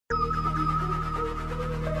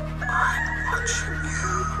watching you.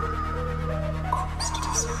 Cruise to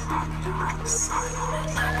surrender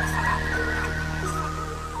silent.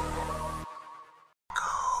 Go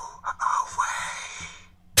away.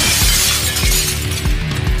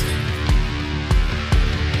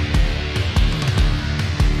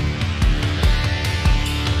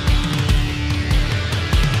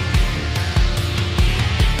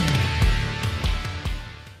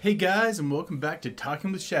 Hey guys, and welcome back to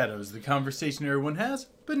Talking with Shadows, the conversation everyone has,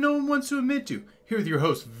 but no one wants to admit to. Here with your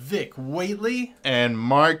host, Vic Waitley. And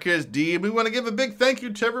Marcus D. We want to give a big thank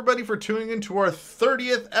you to everybody for tuning in to our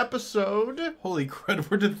 30th episode. Holy crud,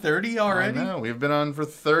 we're to 30 already? I know, we've been on for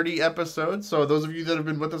 30 episodes, so those of you that have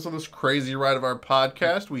been with us on this crazy ride of our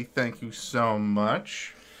podcast, we thank you so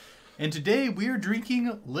much. And today we are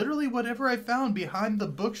drinking literally whatever I found behind the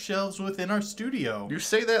bookshelves within our studio. You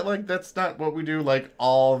say that like that's not what we do like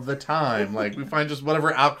all the time. Like we find just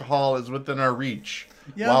whatever alcohol is within our reach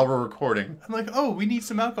while we're recording. I'm like, oh, we need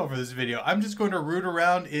some alcohol for this video. I'm just going to root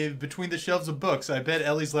around between the shelves of books. I bet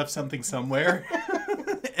Ellie's left something somewhere.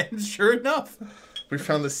 And sure enough, we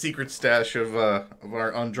found the secret stash of our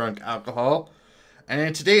undrunk alcohol.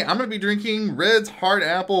 And today I'm going to be drinking Red's Hard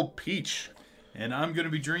Apple Peach. And I'm going to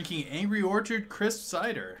be drinking Angry Orchard Crisp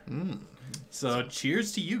Cider. So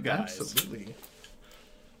cheers to you guys. Absolutely.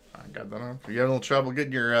 I got that on. You had a little trouble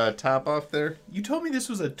getting your top off there? You told me this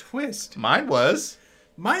was a twist. Mine was.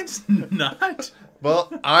 Mine's not. Well,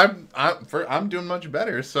 I'm doing much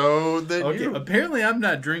better, so then Okay, you. apparently I'm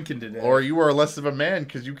not drinking today. Or you are less of a man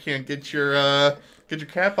because you can't get your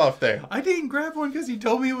cap off there. I didn't grab one because he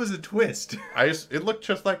told me it was a twist. It looked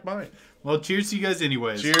just like mine. Well, cheers to you guys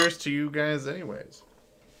anyways. Cheers to you guys anyways.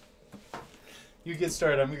 You get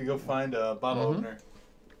started. I'm going to go find a bottle opener.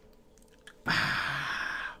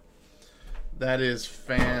 That is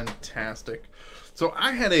fantastic. So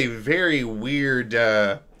I had a very weird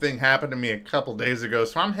thing happen to me a couple days ago.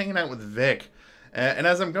 So I'm hanging out with Vic. And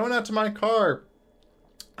as I'm going out to my car,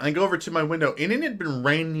 I go over to my window. And it had been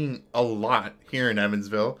raining a lot here in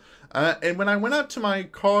Evansville. And when I went out to my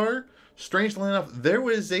car, strangely enough, there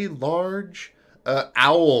was a large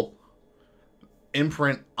owl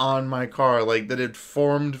imprint on my car. Like that had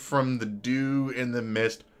formed from the dew and the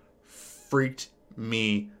mist. Freaked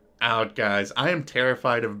me out, guys. I am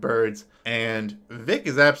terrified of birds. And Vic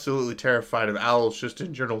is absolutely terrified of owls just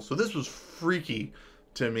in general. So this was freaky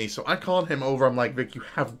to me. So I called him over. I'm like, Vic, you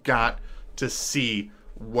have got to see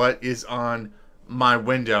what is on my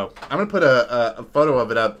window. I'm going to put a photo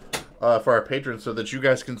of it up for our patrons so that you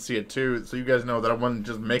guys can see it too. So you guys know that I wasn't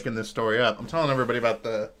just making this story up. I'm telling everybody about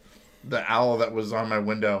the owl that was on my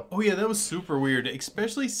window. Oh yeah, that was super weird.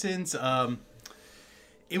 Especially since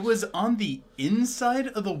it was on the inside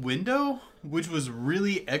of the window, which was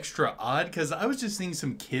really extra odd because I was just thinking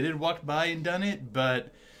some kid had walked by and done it,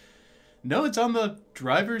 but no, it's on the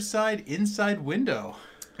driver's side inside window.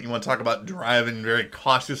 You want to talk about driving very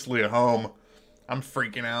cautiously at home? I'm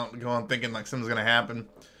freaking out, going thinking like something's gonna happen,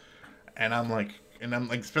 and I'm like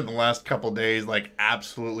spent the last couple days like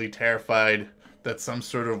absolutely terrified that some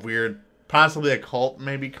sort of weird, possibly a cult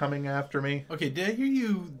may be coming after me. Okay, did I hear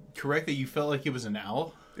you correct that you felt like it was an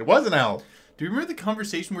owl? It was an owl. Do you remember the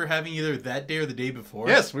conversation we were having either that day or the day before?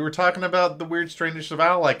 Yes, we were talking about the weird strangeness of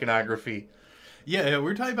owl iconography. Yeah, we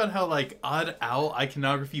were talking about how like odd owl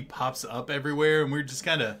iconography pops up everywhere, and we were just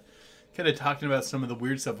kind of talking about some of the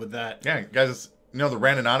weird stuff with that. Yeah, guys, you know the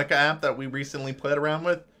Randonautica app that we recently played around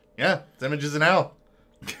with? Yeah, its image is an owl.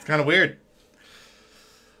 It's kind of weird.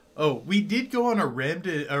 Oh, we did go on a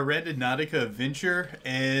Randonautica adventure,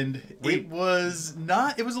 and it was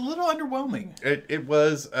a little underwhelming. It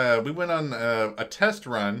was, we went on a test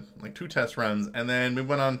run, like 2 test runs, and then we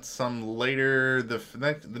went on some later the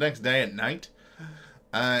next day at night.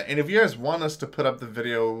 And if you guys want us to put up the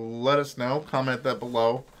video, let us know. Comment that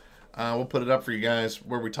below. We'll put it up for you guys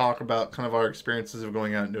where we talk about kind of our experiences of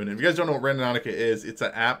going out and doing it. If you guys don't know what Randonautica is, it's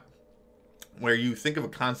an app where you think of a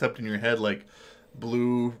concept in your head like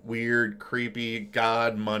blue, weird, creepy,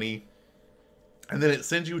 God, money. And then it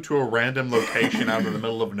sends you to a random location out in the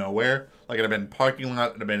middle of nowhere. Like an abandoned parking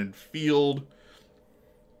lot, an abandoned field.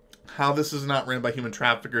 How this is not ran by human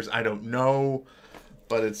traffickers, I don't know.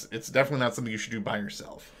 But it's definitely not something you should do by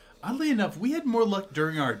yourself. Oddly enough, we had more luck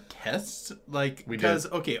during our tests. Because,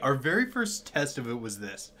 okay, our very first test of it was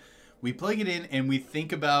this. We plug it in and we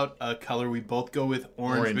think about a color. We both go with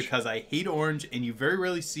orange because I hate orange, and you very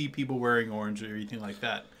rarely see people wearing orange or anything like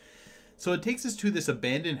that. So it takes us to this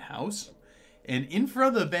abandoned house, and in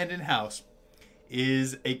front of the abandoned house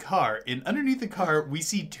is a car. And underneath the car, we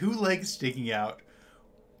see 2 legs sticking out,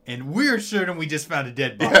 and we're certain we just found a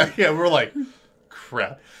dead body. Yeah, we're like,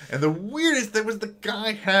 crap. And the weirdest thing was the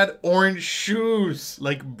guy had orange shoes.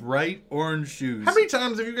 Like bright orange shoes. How many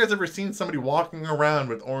times have you guys ever seen somebody walking around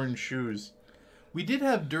with orange shoes? We did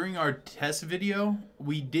have, during our test video,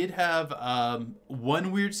 we did have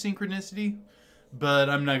one weird synchronicity, but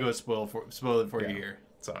I'm not going to spoil it for you here.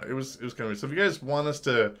 So it was kind of weird. So if you guys want us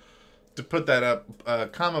to put that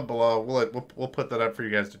up, comment below. We'll put that up for you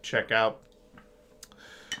guys to check out.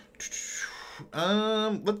 Do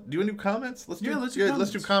you want to do comments? Let's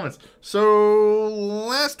do comments. So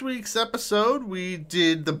last week's episode, we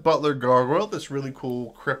did the Butler Gargoyle, this really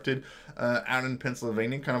cool cryptid out in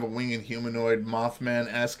Pennsylvania, kind of a winged humanoid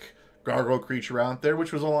Mothman-esque gargoyle creature out there,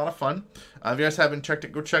 which was a lot of fun. If you guys haven't checked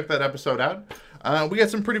it, go check that episode out. We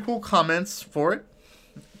got some pretty cool comments for it.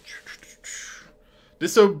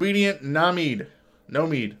 Disobedient Nomid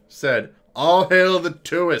said, "All hail the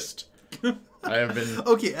Tuist." I have been...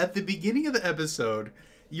 Okay, at the beginning of the episode,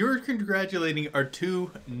 you're congratulating our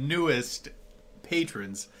two newest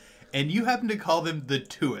patrons, and you happen to call them the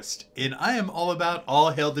Tuist. And I am all about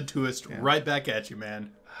all hail the Tuist right back at you,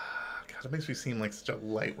 man. God, it makes me seem like such a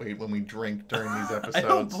lightweight when we drink during these episodes. I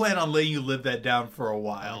don't plan on letting you live that down for a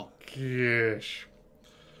while. Gosh.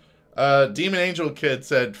 Demon Angel Kid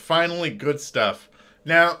said, "Finally good stuff."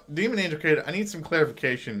 Now, Demon Angel Kid, I need some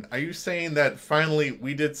clarification. Are you saying that finally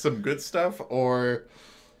we did some good stuff, or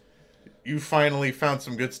you finally found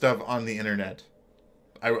some good stuff on the internet?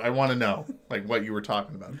 I want to know, like, what you were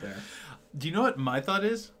talking about there. Do you know what my thought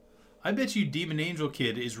is? I bet you Demon Angel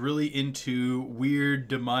Kid is really into weird,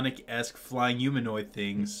 demonic-esque flying humanoid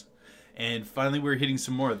things, and finally we're hitting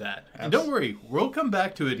some more of that. And don't worry, we'll come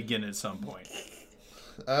back to it again at some point.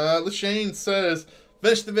 Lashane says,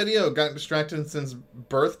 "Finished the video. Got distracted since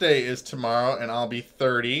birthday is tomorrow, and I'll be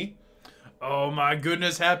 30. Oh my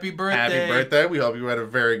goodness! Happy birthday! Happy birthday! We hope you had a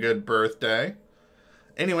very good birthday.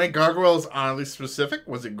 Anyway, Gargoyle is oddly specific.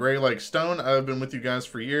 Was it gray like stone? I've been with you guys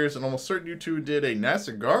for years, and almost certain you two did a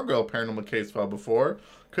NASA Gargoyle paranormal case file before.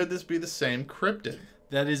 Could this be the same cryptid?"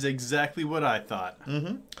 That is exactly what I thought.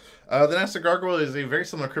 Mm-hmm. The NASA Gargoyle is a very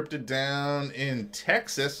similar cryptid down in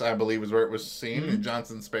Texas, I believe, is where it was seen, in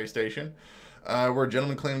Johnson Space Station. Where a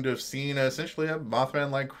gentleman claimed to have seen essentially a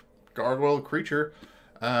Mothman-like gargoyle creature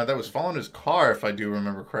that was following his car, if I do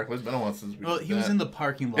remember correctly. It's been a while since we did he was in the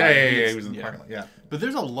parking lot. Yeah, he was in the parking lot, yeah. But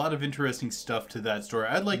there's a lot of interesting stuff to that story.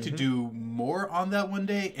 I'd like to do more on that one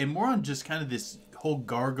day, and more on just kind of this whole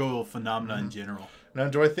gargoyle phenomenon in general. Now,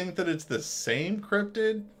 do I think that it's the same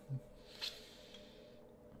cryptid?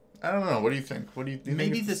 I don't know. What do you think? What do you think?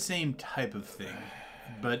 Maybe the same type of thing.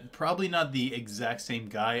 But probably not the exact same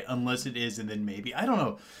guy, unless it is, and then maybe. I don't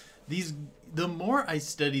know. The more I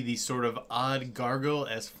study these sort of odd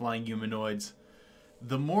gargoyle-esque flying humanoids,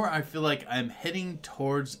 the more I feel like I'm heading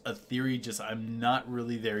towards a theory, just I'm not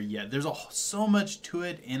really there yet. There's so much to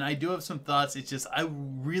it, and I do have some thoughts. It's just I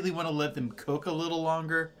really want to let them cook a little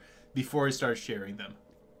longer before I start sharing them.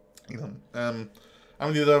 I'm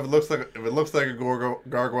gonna do that. If it looks like a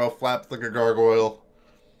gargoyle, flaps like a gargoyle,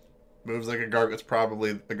 moves like a gargoyle, it's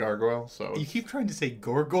probably a gargoyle. So you keep trying to say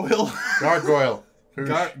gargoyle. Gargoyle.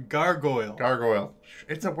 Gargoyle. Gargoyle.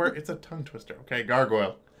 It's a word. It's a tongue twister. Okay,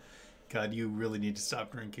 gargoyle. God, you really need to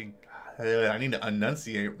stop drinking. I need to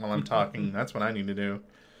enunciate while I'm talking. That's what I need to do.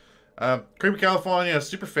 Creepy California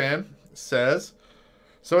superfan says,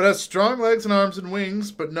 "So it has strong legs and arms and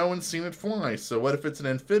wings, but no one's seen it fly. So what if it's an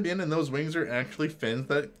amphibian and those wings are actually fins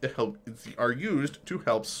that are used to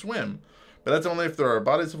help swim? But that's only if there are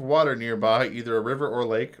bodies of water nearby, either a river or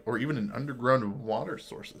lake, or even an underground water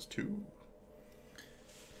sources too."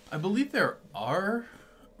 I believe there are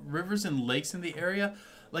rivers and lakes in the area.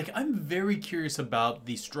 Like, I'm very curious about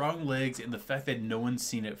the strong legs and the fact that no one's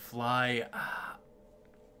seen it fly.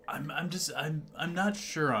 I'm not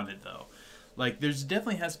sure on it though. Like, there's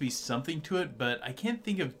definitely has to be something to it, but I can't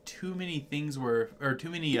think of too many things too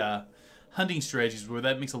many hunting strategies where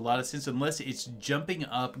that makes a lot of sense, unless it's jumping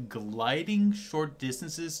up, gliding short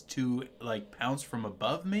distances to like pounce from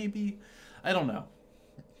above. Maybe, I don't know.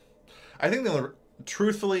 I think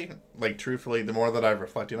truthfully, the more that I've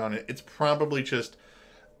reflected on it, it's probably just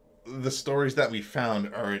the stories that we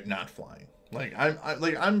found are it not flying. Like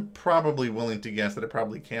I'm probably willing to guess that it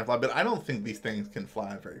probably can fly, but I don't think these things can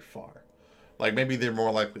fly very far. Like, maybe they're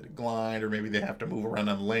more likely to glide, or maybe they have to move around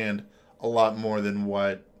on land a lot more than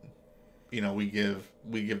what, we give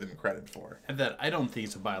them credit for. And that I don't think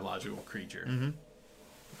it's a biological creature. Mm-hmm.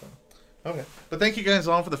 Okay. But thank you guys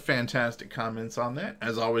all for the fantastic comments on that.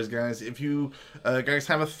 As always, guys, if you guys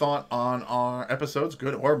have a thought on our episodes,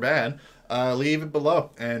 good or bad, leave it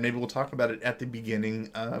below, and maybe we'll talk about it at the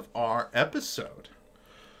beginning of our episode.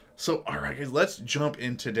 So, all right, guys, let's jump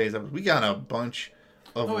in today's episode. We got a bunch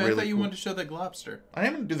of I really thought you cool... wanted to show that Globster. I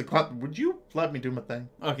am going to do the clap. Would you let me do my thing?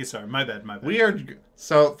 Okay, sorry. My bad. We are...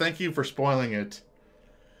 So, thank you for spoiling it.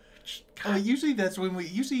 Usually that's when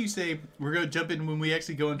usually you say we're going to jump in when we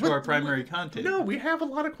actually go into our primary content. No, we have a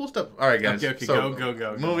lot of cool stuff. All right, guys. Okay, so,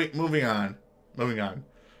 go. Moving on.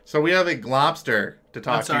 So we have a Globster to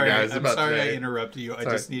talk to you guys about today. I'm sorry I interrupted you. I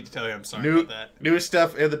just need to tell you I'm sorry about that. New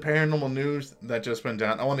stuff in the paranormal news that just went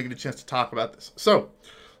down. I want to get a chance to talk about this. So,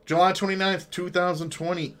 July 29th,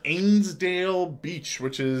 2020, Ainsdale Beach,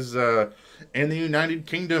 which is in the United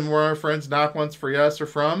Kingdom, where our friends Knock Once For Yes are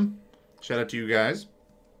from. Shout out to you guys.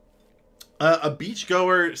 A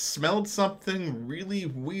beachgoer smelled something really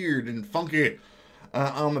weird and funky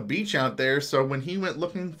on the beach out there. So when he went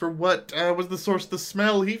looking for what was the source of the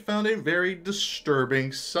smell, he found a very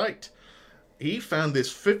disturbing sight. He found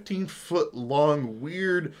this 15-foot long,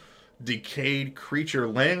 weird, decayed creature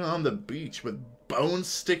laying on the beach with bones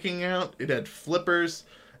sticking out. It had flippers,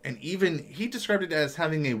 and even he described it as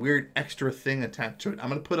having a weird extra thing attached to it. I'm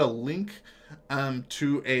going to put a link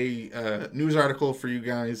to a news article for you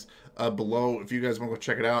guys below if you guys want to go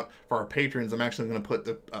check it out. For our patrons, I'm actually going to put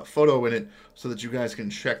the photo in it so that you guys can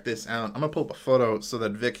check this out. I'm going to pull up a photo so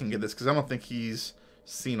that Vic can get this, because I don't think he's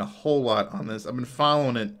seen a whole lot on this. I've been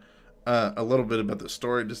following it a little bit about the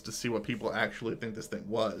story just to see what people actually think this thing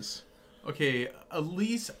was. Okay, at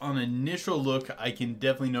least on initial look, I can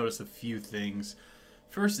definitely notice a few things.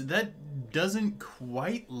 First, that doesn't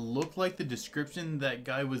quite look like the description that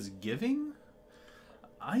guy was giving.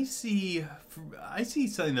 I see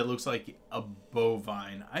something that looks like a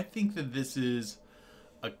bovine. I think that this is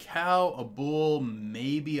a cow, a bull,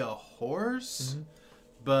 maybe a horse. Mm-hmm.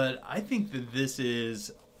 But I think that this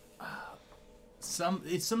is some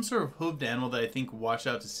sort of hoofed animal that I think washed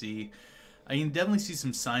out to sea. I can definitely see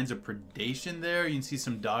some signs of predation there. You can see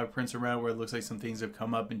some dog prints around where it looks like some things have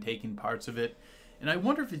come up and taken parts of it. And I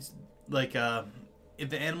wonder if it's like if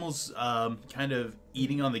the animal's kind of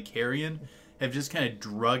eating on the carrion have just kind of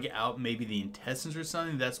drug out maybe the intestines or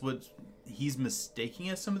something. That's what he's mistaking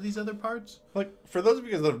as some of these other parts. Like, for those of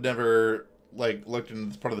you guys that have never looked into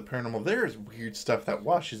this part of the paranormal, there's weird stuff that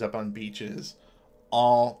washes up on beaches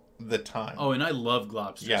all the time. Oh, and I love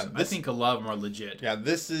globsters. Yeah, I think a lot of them are legit. Yeah,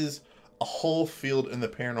 this is a whole field in the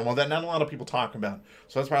paranormal that not a lot of people talk about.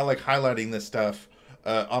 So that's why I like highlighting this stuff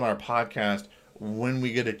on our podcast when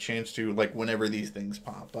we get a chance to, whenever these things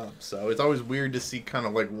pop up. So it's always weird to see kind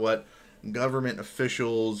of what government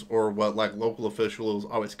officials or what local officials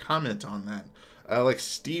always comment on that.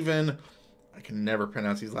 Stephen, I can never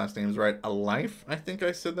pronounce these last names right, Alife, I think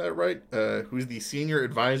I said that right, who's the senior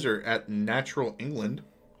advisor at Natural England,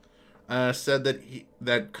 said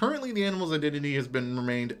that currently the animal's identity has been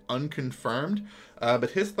remained unconfirmed,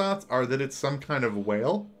 but his thoughts are that it's some kind of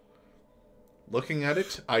whale. Looking at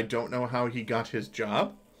it, I don't know how he got his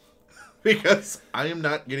job, because I am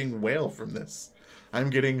not getting whale from this.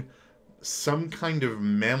 I'm getting some kind of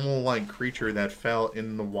mammal-like creature that fell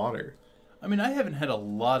in the water. I mean, I haven't had a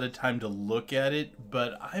lot of time to look at it,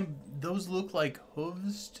 but those look like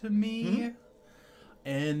hooves to me. Mm-hmm.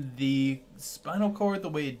 And the spinal cord, the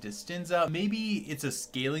way it distends out, maybe it's a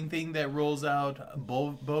scaling thing that rolls out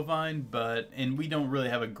bovine, and we don't really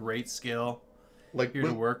have a great scale here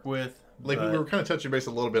to work with. We were kind of touching base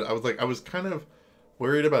a little bit. I was kind of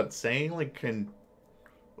worried about saying,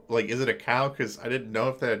 is it a cow? Because I didn't know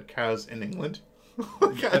if they had cows in England.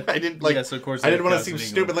 I didn't Yes, of course. I didn't want to seem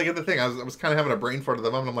stupid. At the thing, I was kind of having a brain fart at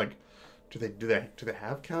the moment. I'm like, do they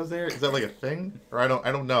have cows there? Is that a thing? Or I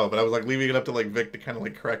don't know. But I was leaving it up to Vic to kind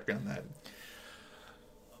of correct me on that.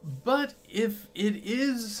 But if it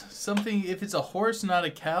is something, if it's a horse, not a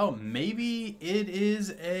cow, maybe it is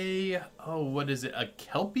what is it? A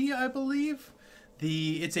kelpie, I believe.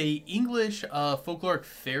 It's a English folkloric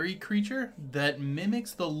fairy creature that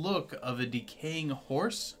mimics the look of a decaying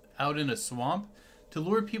horse out in a swamp to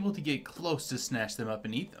lure people to get close to snatch them up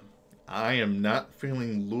and eat them. I am not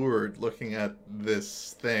feeling lured looking at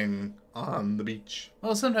this thing on the beach.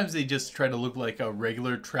 Well, sometimes they just try to look like a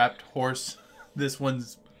regular trapped horse. This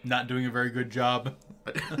one's not doing a very good job.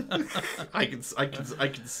 I can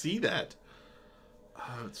see that.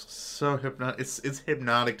 Oh, it's so hypnotic. It's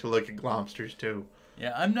hypnotic to look at globsters too.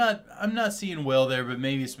 Yeah, I'm not seeing whale there, but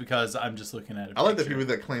maybe it's because I'm just looking at it. I like the people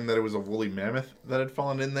that claim that it was a woolly mammoth that had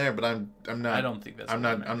fallen in there, but I'm not. I don't think that's. I'm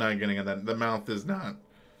not getting at that. The mouth is not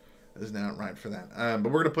right for that.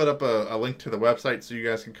 But we're gonna put up a link to the website so you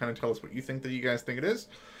guys can kind of tell us what you think that you guys think it is,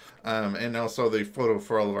 and also the photo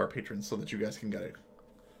for all of our patrons so that you guys can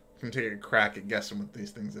take a crack at guessing what these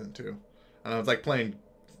things in too. I know it's like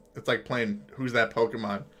playing Who's That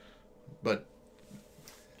Pokemon, but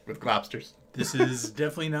with lobsters. This is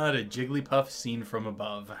definitely not a Jigglypuff seen from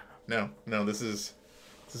above. No, this is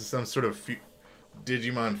some sort of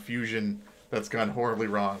Digimon fusion that's gone horribly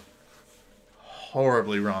wrong.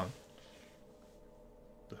 Horribly wrong.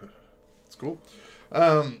 It's cool.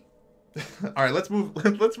 All right, let's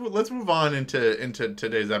move on into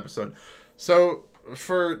today's episode. So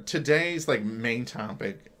for today's main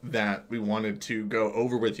topic that we wanted to go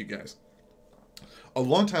over with you guys. A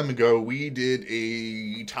long time ago, we did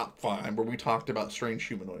a top 5 where we talked about strange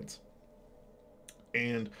humanoids.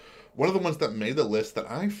 And one of the ones that made the list that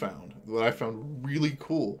I found really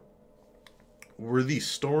cool were these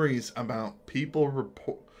stories about people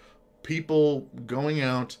going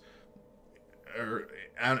out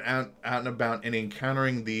and about and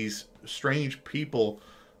encountering these strange people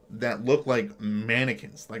that look like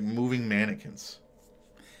mannequins, like moving mannequins.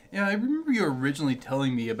 Yeah, I remember you originally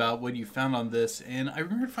telling me about what you found on this, and I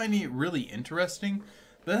remember finding it really interesting.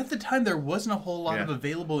 But at the time, there wasn't a whole lot of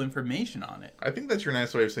available information on it. I think that's your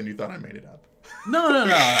nice way of saying you thought I made it up. No.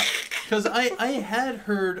 Because I had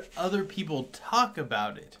heard other people talk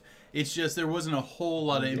about it. It's just there wasn't a whole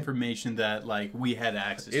lot of information that we had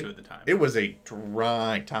access to at the time. It was a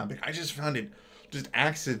dry topic. I just found it just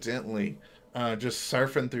accidentally, just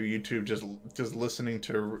surfing through YouTube, just listening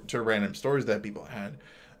to random stories that people had.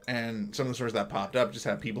 And some of the stories that popped up just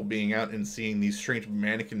had people being out and seeing these strange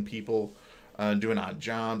mannequin people doing odd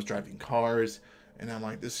jobs, driving cars. And I'm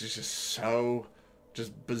like, this is just so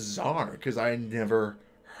bizarre because I never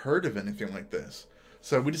heard of anything like this.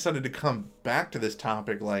 So we decided to come back to this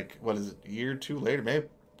topic what is it, a year or two later, maybe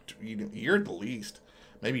a year at the least,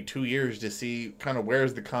 maybe 2 years to see kind of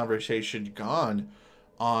where's the conversation gone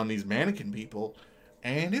on these mannequin people.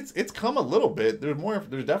 And it's come a little bit.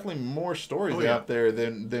 There's definitely more stories out there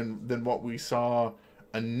than what we saw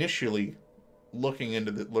initially looking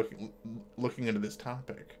into this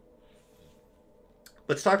topic.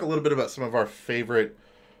 Let's talk a little bit about some of our favorite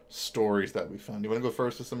stories that we found. Do you want to go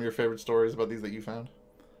first with some of your favorite stories about these that you found?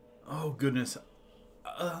 Oh goodness.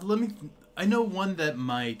 I know one that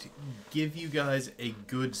might give you guys a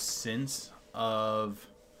good sense of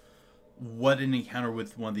what an encounter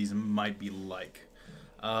with one of these might be like.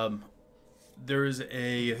 There is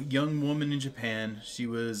a young woman in Japan. She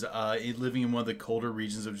was living in one of the colder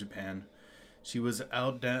regions of Japan. She was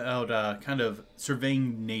out kind of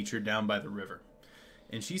surveying nature down by the river.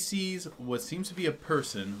 And she sees what seems to be a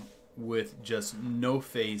person with just no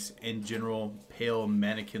face and general pale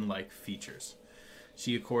mannequin-like features.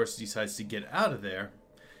 She, of course, decides to get out of there.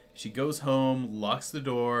 She goes home, locks the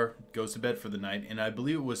door, goes to bed for the night, and I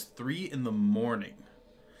believe it was 3 a.m.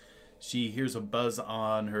 She hears a buzz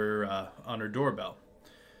on her doorbell.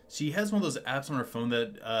 She has one of those apps on her phone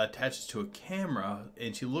that attaches to a camera,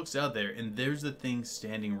 and she looks out there, and there's the thing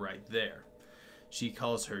standing right there. She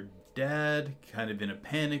calls her dad, kind of in a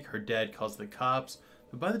panic. Her dad calls the cops,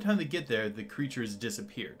 but by the time they get there, the creature has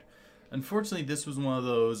disappeared. Unfortunately, this was one of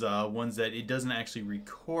those ones that it doesn't actually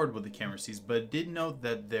record what the camera sees, but it did note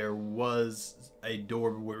that there was a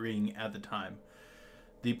door ring at the time.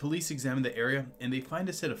 The police examine the area, and they find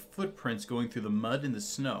a set of footprints going through the mud and the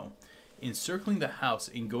snow, encircling the house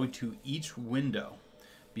and going to each window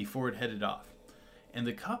before it headed off. And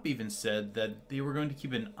the cop even said that they were going to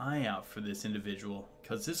keep an eye out for this individual,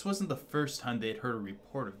 because this wasn't the first time they had heard a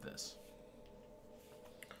report of this.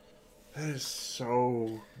 That is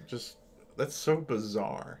that's so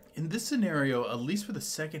bizarre. In this scenario, at least for the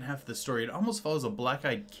second half of the story, it almost follows a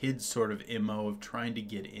Black-Eyed Kids sort of MO of trying to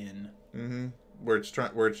get in. Mm-hmm. Where it's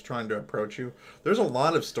trying to approach you. There's a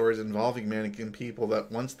lot of stories involving mannequin people that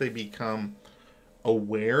once they become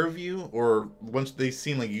aware of you, or once they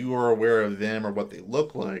seem like you are aware of them or what they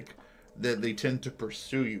look like, that they tend to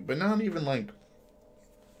pursue you. But not even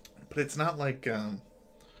but it's not like a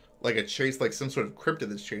chase, like some sort of cryptid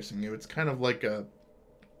that's chasing you. It's kind of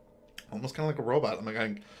almost kind of like a robot. I'm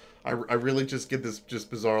like, I really just get this just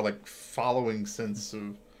bizarre following sense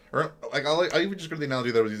of. Or I even just go to the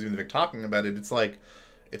analogy that I was using Vic talking about it. It's like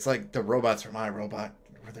the robots from iRobot,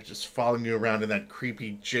 where they're just following you around in that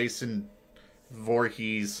creepy Jason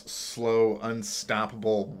Voorhees slow,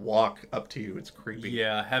 unstoppable walk up to you. It's creepy.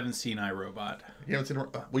 Yeah, I haven't seen iRobot. You haven't seen?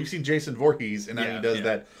 Well, you've seen Jason Voorhees, and now he does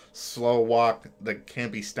that slow walk that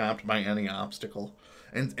can't be stopped by any obstacle.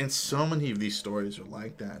 And so many of these stories are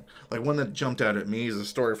like that. Like one that jumped out at me is a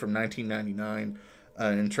story from 1999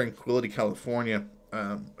 in Tranquility, California.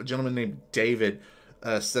 A gentleman named David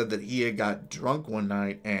said that he had got drunk one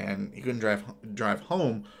night and he couldn't drive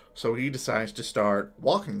home, so he decides to start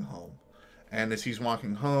walking home. And as he's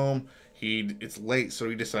walking home, it's late, so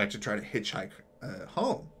he decides to try to hitchhike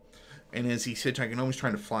home. And as he's hitchhiking home, he's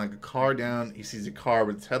trying to flag a car down. He sees a car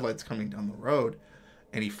with its headlights coming down the road,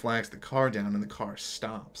 and he flags the car down, and the car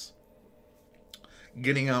stops.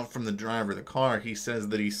 Getting out from the driver of the car, he says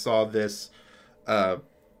that he saw this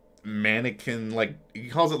mannequin, like, he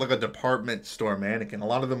calls it like a department store mannequin. A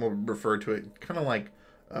lot of them will refer to it kind of like,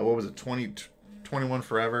 what was it, 21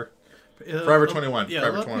 Forever? Forever 21. Yeah,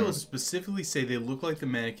 Forever a lot 21. of people specifically say they look like the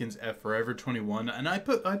mannequins at Forever 21, and I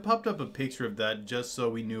popped up a picture of that just so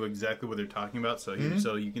we knew exactly what they're talking about, so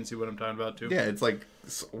you can see what I'm talking about too. Yeah, it's like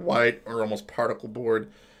white or almost particle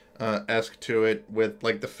board esque to it with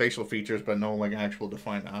like the facial features, but no like actual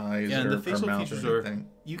defined eyes. Yeah, and or, the facial or mouth features or are, anything.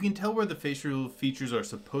 you can tell where the facial features are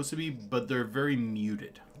supposed to be, but they're very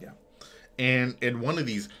muted. Yeah, and one of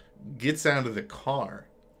these gets out of the car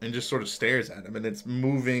and just sort of stares at him, and it's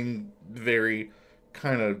moving very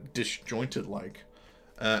kind of disjointed like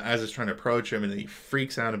as it's trying to approach him, and he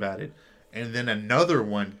freaks out about it. And then another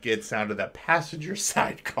one gets out of the passenger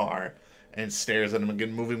side car and stares at him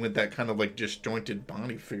again, moving with that kind of like disjointed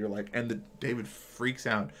body figure like. And David freaks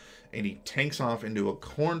out, and he tanks off into a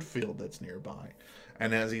cornfield that's nearby.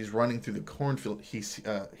 And as he's running through the cornfield, he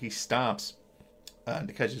stops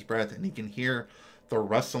to catch his breath, and he can hear the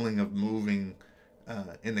rustling of moving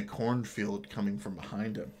in the cornfield coming from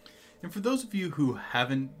behind him. And for those of you who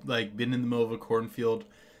haven't like been in the middle of a cornfield,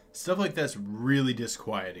 stuff like that's really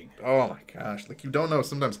disquieting. Oh my gosh! Like, you don't know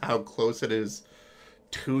sometimes how close it is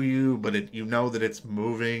to you, but you know that it's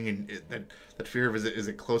moving, and that fear of is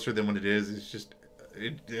it closer than what it is? It's just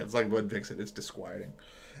it's like what Vic said. It's disquieting,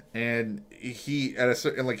 and he at a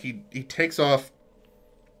certain like he takes off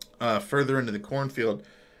further into the cornfield,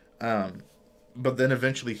 but then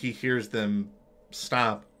eventually he hears them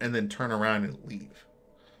stop and then turn around and leave,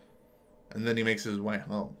 and then he makes his way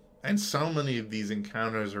home. And so many of these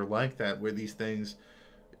encounters are like that, where these things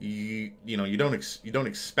you don't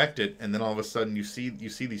expect it, and then all of a sudden you see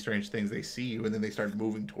these strange things. They see you, and then they start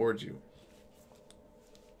moving towards you.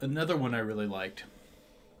 Another one I really liked.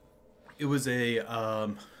 It was a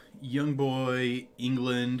young boy,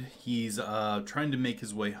 England. He's trying to make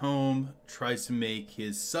his way home, tries to make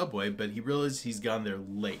his subway, but he realizes he's gone there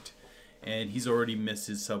late, and he's already missed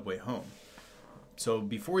his subway home. So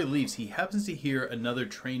before he leaves, he happens to hear another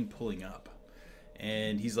train pulling up,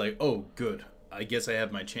 and he's like, oh, good. I guess I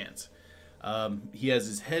have my chance. He has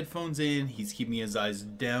his headphones in. He's keeping his eyes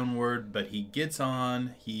downward, but he gets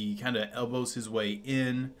on. He kind of elbows his way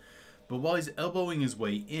in. But while he's elbowing his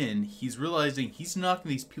way in, he's realizing he's knocking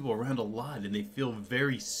these people around a lot, and they feel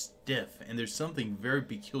very stiff, and there's something very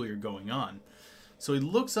peculiar going on. So he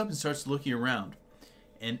looks up and starts looking around,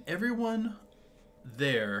 and everyone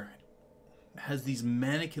there has these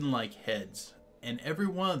mannequin-like heads, and every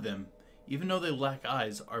one of them, even though they lack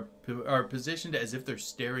eyes, are positioned as if they're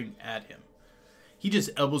staring at him. He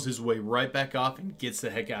just elbows his way right back off and gets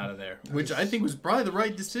the heck out of there, which I think was probably the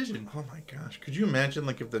right decision. Oh my gosh. Could you imagine,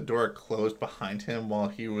 like, if the door closed behind him while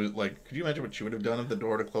he was, like, could you imagine what you would have done if the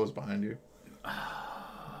door had closed behind you?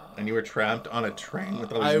 And you were trapped on a train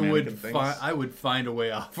with all these mannequin things? I would find a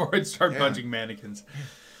way off, or I'd start punching mannequins.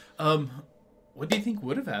 What do you think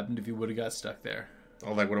would have happened if you would have got stuck there?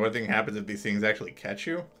 Oh, like, what do I think happens if these things actually catch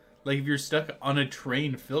you? Like, if you're stuck on a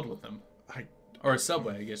train filled with them. Or a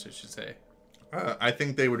subway, I guess I should say. I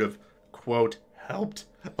think they would have, quote, helped,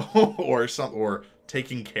 or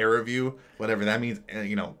taking care of you, whatever that means,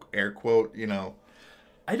 air quote,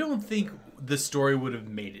 I don't think the story would have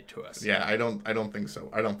made it to us. Yeah, I don't think so.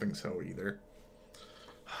 I don't think so either.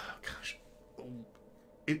 Oh, gosh.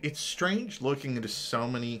 It's strange looking into so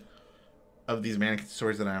many of these mannequin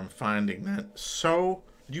stories that I'm finding did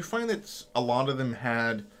you find that a lot of them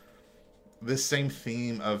had this same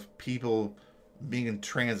theme of people being in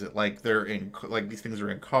transit, like these things are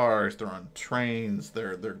in cars, they're on trains,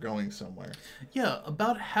 they're going somewhere? Yeah,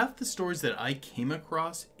 about half the stories that I came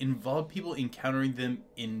across involved people encountering them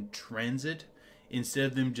in transit instead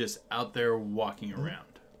of them just out there walking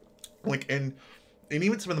around. Like, and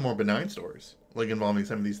even some of the more benign stories, like involving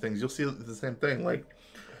some of these things, you'll see the same thing. Like,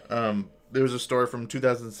 there was a story from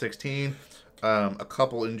 2016, a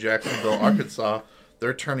couple in Jacksonville, Arkansas.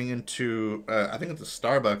 They're turning into, I think it's a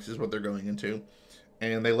Starbucks is what they're going into.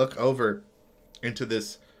 And they look over into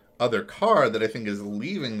this other car that I think is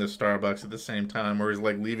leaving the Starbucks at the same time, or is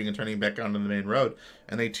like leaving and turning back onto the main road.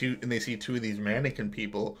 And they see two of these mannequin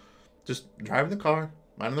people just driving the car,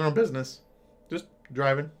 minding their own business, just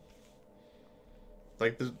driving.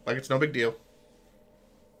 Like it's no big deal.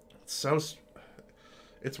 It's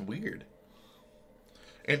weird.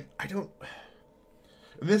 And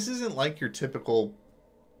this isn't like your typical,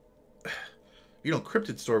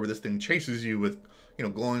 cryptid story where this thing chases you with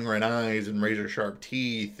glowing red eyes and razor sharp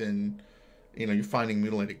teeth, and you're finding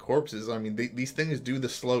mutilated corpses. I mean, these things do the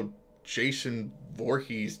slow Jason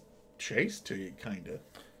Voorhees chase to you, kind of.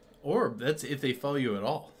 Or that's if they follow you at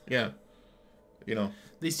all. Yeah.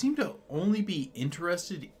 They seem to only be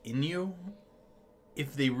interested in you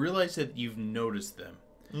if they realize that you've noticed them.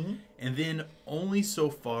 Mm-hmm. And then only so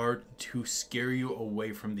far to scare you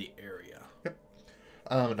away from the area. Yep.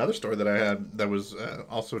 Another story that I had that was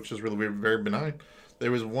also just really weird, very benign.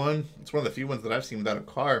 There was one, it's one of the few ones that I've seen without a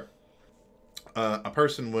car. A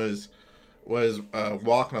person was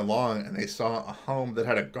walking along and they saw a home that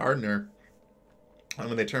had a gardener. And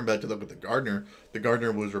when they turned back to look at the gardener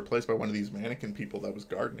was replaced by one of these mannequin people that was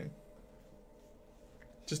gardening.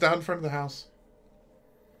 Just out in front of the house.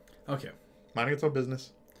 Okay. Minding its own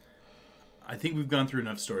business. I think we've gone through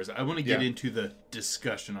enough stories. I want to get into the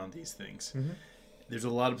discussion on these things. Mm-hmm. There's a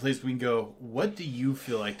lot of places we can go. What do you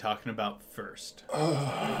feel like talking about first?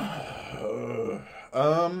 I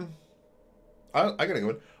got a good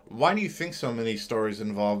one. Why do you think so many stories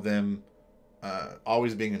involve them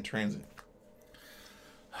always being in transit?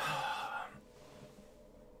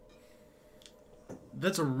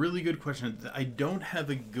 That's a really good question. I don't have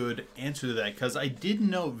a good answer to that because I did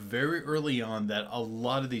know very early on that a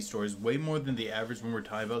lot of these stories, way more than the average when we're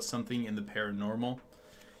talking about something in the paranormal,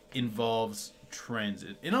 involves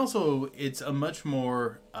transit. And also, it's a much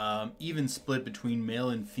more even split between male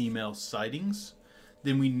and female sightings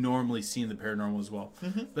than we normally see in the paranormal as well.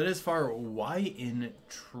 Mm-hmm. But as far why in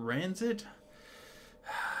transit,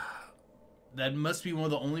 that must be one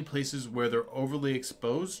of the only places where they're overly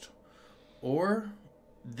exposed, or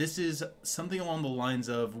this is something along the lines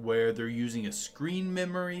of where they're using a screen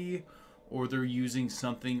memory, or they're using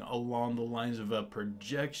something along the lines of a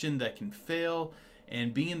projection that can fail,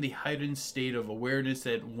 and being in the heightened state of awareness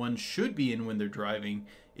that one should be in when they're driving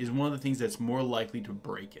is one of the things that's more likely to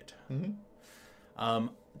break it. Mm-hmm.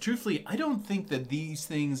 Truthfully, I don't think that these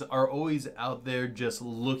things are always out there just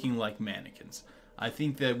looking like mannequins. I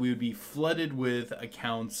think that we would be flooded with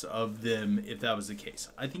accounts of them if that was the case.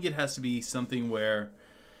 I think it has to be something where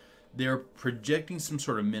they're projecting some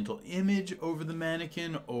sort of mental image over the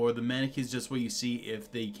mannequin, or the mannequin is just what you see if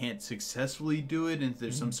they can't successfully do it, and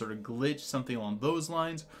there's some sort of glitch, something along those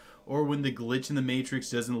lines, or when the glitch in the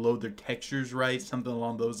Matrix doesn't load their textures right, something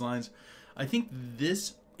along those lines. I think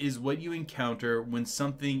this is what you encounter when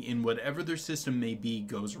something in whatever their system may be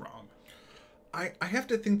goes wrong. I have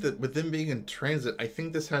to think that with them being in transit, I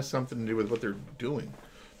think this has something to do with what they're doing.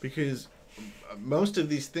 Because most of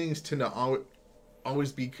these things tend to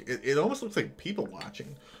always be, it almost looks like people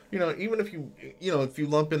watching. Even if you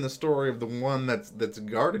lump in the story of the one that's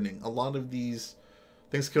gardening, a lot of these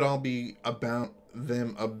things could all be about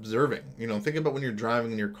them observing. Think about when you're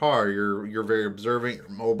driving in your car, you're very observant, you're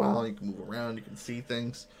mobile, you can move around, you can see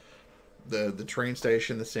things. The train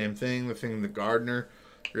station, the same thing, the thing in the gardener.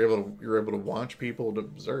 You're able to watch people, to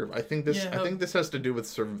observe. I think this has to do with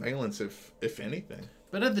surveillance, if anything.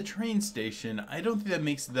 But at the train station, I don't think that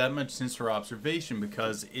makes that much sense for observation,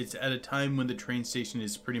 because it's at a time when the train station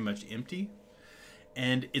is pretty much empty,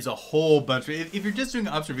 and it's a whole bunch of. If you're just doing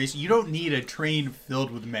observation, you don't need a train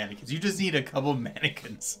filled with mannequins. You just need a couple of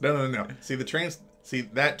mannequins. No. See,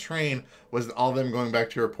 that train was all them going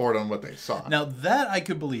back to report on what they saw. Now that I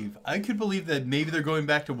could believe. I could believe that maybe they're going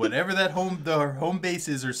back to whatever their home base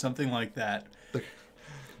is or something like that.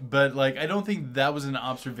 But I don't think that was an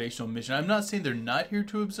observational mission. I'm not saying they're not here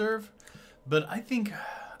to observe, but I think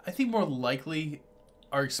more likely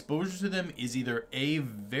our exposure to them is either A,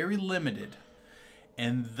 very limited,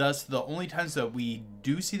 and thus the only times that we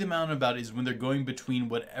do see them out and about is when they're going between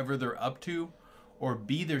whatever they're up to, or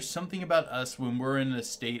B, there's something about us when we're in a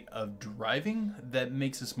state of driving that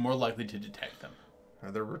makes us more likely to detect them.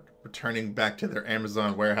 They're returning back to their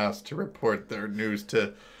Amazon warehouse to report their news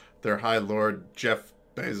to their High Lord Jeff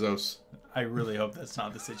Bezos. I really hope that's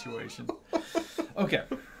not the situation. Okay.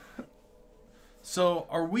 So,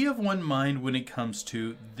 are we of one mind when it comes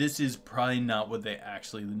to this is probably not what they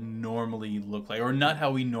actually normally look like, or not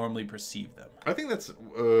how we normally perceive them? I think that's,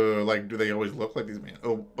 do they always look like these men?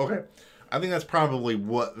 Oh, okay. I think that's probably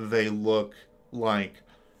what they look like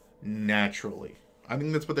naturally. I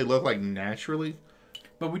think that's what they look like naturally.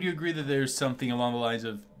 But would you agree that there's something along the lines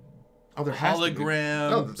of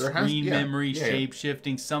hologram, screen memory,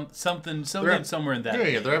 shape-shifting, something somewhere in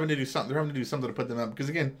that? Yeah, they're having to do something. They're having to do something to put them up. Because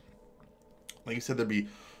again, like you said, they'd be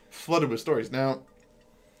flooded with stories. Now,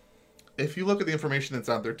 if you look at the information that's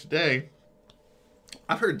out there today,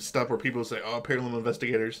 I've heard stuff where people say, paranormal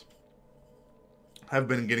investigators have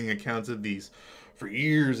been getting accounts of these for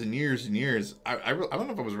years and years and years. I don't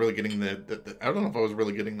know if I was really getting I don't know if I was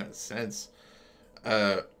really getting that sense.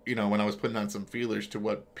 when I was putting on some feelers to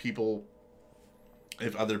what people,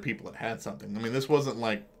 if other people had something. I mean, this wasn't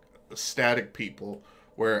like static people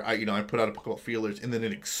where I put out a couple of feelers and then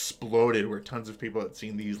it exploded where tons of people had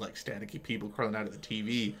seen these like staticky people crawling out of the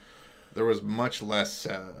TV. There was much less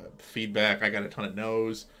feedback. I got a ton of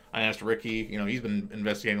no's. I asked Ricky, he's been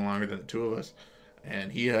investigating longer than the two of us,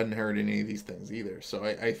 and he hadn't heard any of these things either. So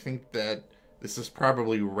I think that this is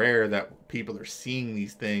probably rare that people are seeing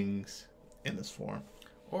these things in this form.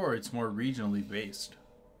 Or it's more regionally based.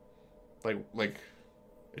 Like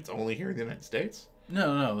it's only here in the United States?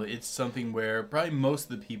 No. It's something where probably most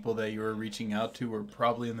of the people that you were reaching out to were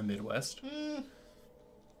probably in the Midwest.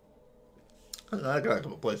 I got a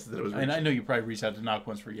couple places that it was. And I know you probably reached out to Knock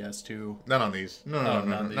Once for Yes too. Not on these. No.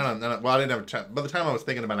 Well, I didn't have a chat. By the time I was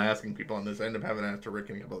thinking about asking people on this, I ended up having to ask Rick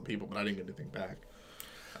and a couple of people, but I didn't get anything back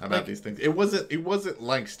about these things. It wasn't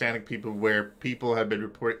like static people where people had been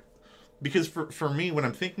reported. Because for me, when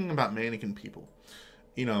I'm thinking about mannequin people,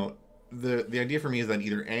 the idea for me is that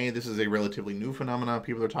either A, this is a relatively new phenomenon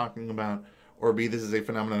people are talking about, or B, this is a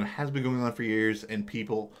phenomenon that has been going on for years and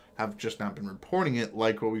people have just not been reporting it,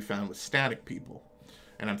 like what we found with static people.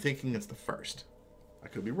 And I'm thinking it's the first. I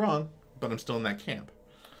could be wrong, but I'm still in that camp.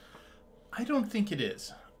 I don't think it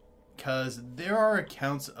is. Because there are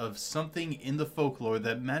accounts of something in the folklore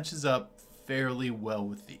that matches up fairly well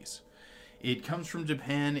with these. It comes from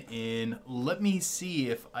Japan in, let me see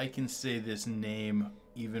if I can say this name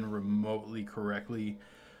even remotely correctly,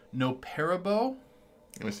 Nopperabo?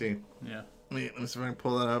 Let me see. Yeah. Let me see if I can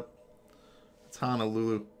pull that up. It's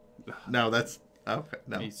Honolulu. No, that's... Okay,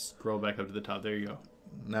 no. Let me scroll back up to the top. There you go.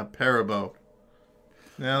 Nopperabo.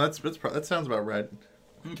 No, that sounds about right.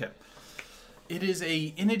 Okay. It is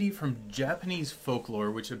a entity from Japanese folklore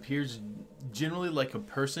which appears generally like a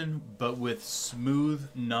person, but with smooth,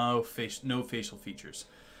 no facial features.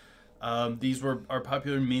 These are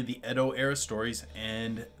popular in many of the Edo era stories,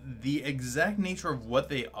 and the exact nature of what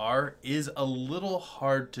they are is a little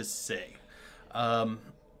hard to say.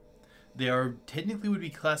 They are technically would be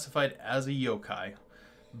classified as a yokai,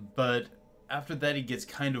 but after that it gets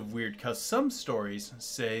kind of weird because some stories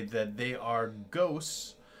say that they are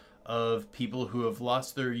ghosts of people who have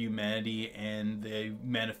lost their humanity and they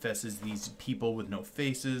manifest as these people with no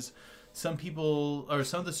faces. Some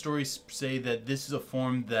of the stories say that this is a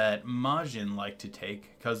form that Majin like to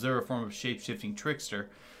take because they're a form of shape-shifting trickster,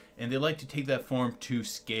 and they like to take that form to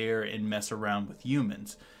scare and mess around with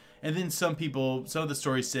humans. And then some of the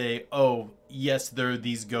stories say, oh, yes, there are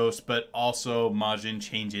these ghosts, but also Majin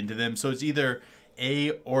change into them. So it's either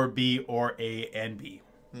A or B or A and B.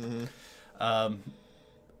 Mm-hmm.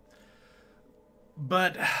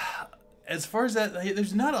 But as far as that,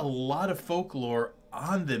 there's not a lot of folklore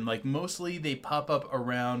on them. Like, mostly they pop up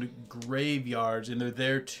around graveyards, and they're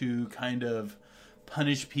there to kind of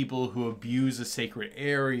punish people who abuse a sacred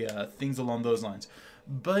area, things along those lines.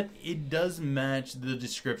 But it does match the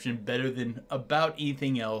description better than about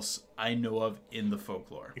anything else I know of in the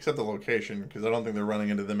folklore. Except the location, because I don't think they're running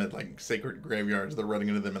into them at, like, sacred graveyards. They're running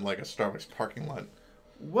into them in, like, a Starbucks parking lot.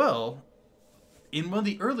 Well, in one of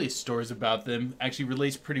the earliest stories about them actually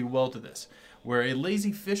relates pretty well to this, where a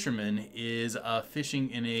lazy fisherman is fishing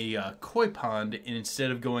in a koi pond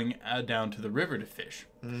instead of going down to the river to fish.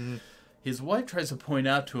 Mm-hmm. His wife tries to point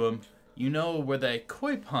out to him, where that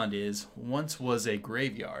koi pond is once was a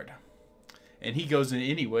graveyard. And he goes in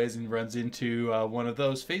anyways and runs into one of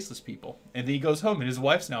those faceless people. And then he goes home, and his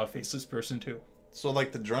wife's now a faceless person too. So,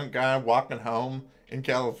 like, the drunk guy walking home in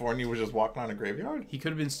California was just walking on a graveyard? He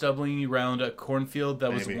could have been stumbling around a cornfield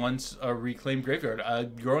that was once a reclaimed graveyard.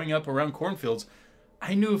 Growing up around cornfields,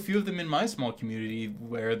 I knew a few of them in my small community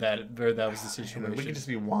where that was the situation. We could just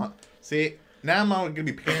be See, now I'm going to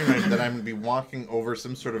be paranoid that I'm going to be walking over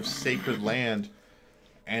some sort of sacred land,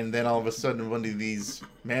 and then all of a sudden one of these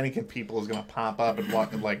mannequin people is going to pop up and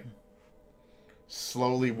walk and, like,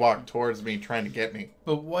 slowly walk towards me trying to get me.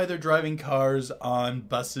 But why they're driving cars on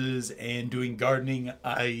buses and doing gardening,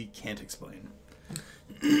 I can't explain.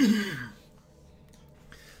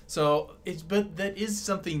 But that is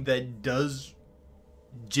something that does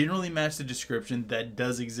generally match the description that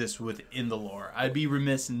does exist within the lore. I'd be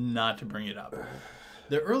remiss not to bring it up.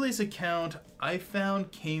 The earliest account I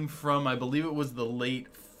found came from, I believe it was the late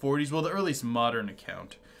 40s, well, the earliest modern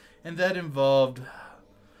account. And that involved...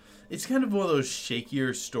 It's kind of one of those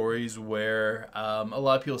shakier stories where a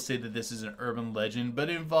lot of people say that this is an urban legend, but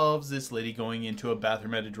it involves this lady going into a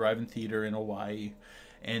bathroom at a drive-in theater in Hawaii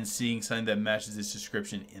and seeing something that matches this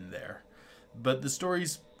description in there. But the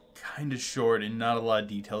story's kind of short and not a lot of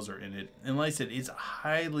details are in it. And like I said, it's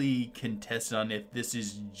highly contested on if this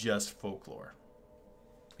is just folklore.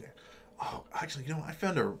 Yeah. Oh, actually, I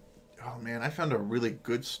found a really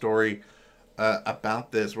good story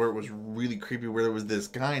about this where it was really creepy. Where there was this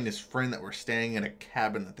guy and his friend that were staying in a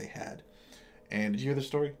cabin that they had. And did you hear the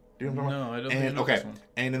story? Do you know what I'm talking about? No, I don't think I know this one.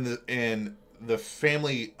 And the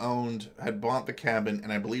family had bought the cabin,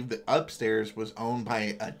 and I believe the upstairs was owned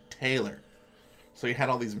by a tailor. So he had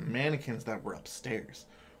all these mannequins that were upstairs.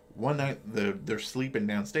 One night, they're sleeping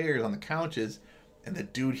downstairs on the couches, and the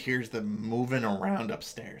dude hears them moving around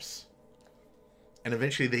upstairs. And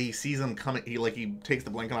eventually, he sees them coming. He takes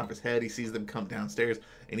the blanket off his head. He sees them come downstairs,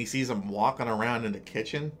 and he sees them walking around in the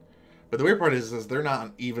kitchen. But the weird part is they're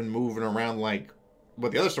not even moving around like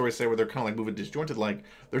what the other stories say, where they're kind of like moving disjointed. Like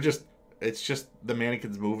it's just the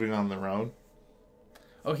mannequins moving on their own.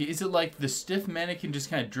 Okay, is it like the stiff mannequin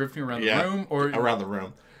just kind of drifting around the room, or around the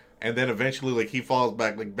room? And then eventually, he falls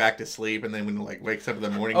back to sleep, and then when wakes up in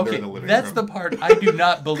the morning, they're in the living room. That's the part I do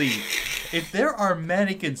not believe. If there are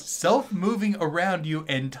mannequins self-moving around you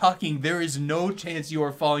and talking, there is no chance you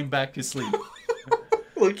are falling back to sleep.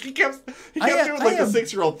 Look, he kept doing like a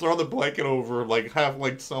 6-year-old throwing the blanket over,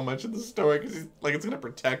 have so much of the story because he's it's gonna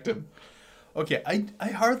protect him. Okay, I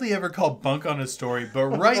hardly ever call bunk on a story, but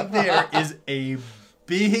right there is a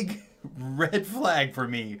big red flag for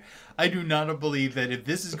me. I do not believe that if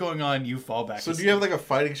this is going on, you fall back. So do you have a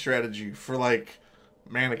fighting strategy for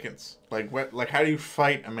mannequins? How do you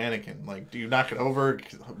fight a mannequin? Do you knock it over?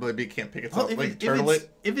 Maybe it can't pick itself. Turtle it.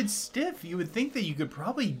 If it's stiff, you would think that you could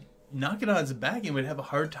probably knock it on its back and would have a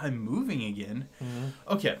hard time moving again.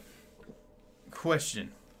 Mm-hmm. Okay.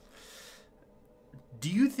 Question. Do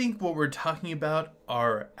you think what we're talking about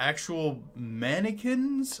are actual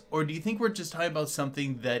mannequins, or do you think we're just talking about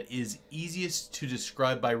something that is easiest to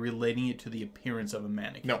describe by relating it to the appearance of a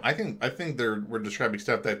mannequin? No, I think we're describing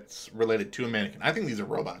stuff that's related to a mannequin. I think these are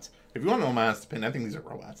robots. If you want to know my honest opinion, I think these are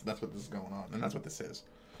robots. That's what this is going on, and that's what this is.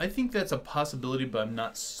 I think that's a possibility, but I'm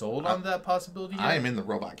not sold on that possibility yet. I am in the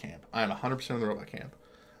robot camp. I am 100% in the robot camp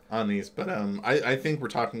on these, but I think we're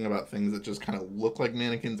talking about things that just kind of look like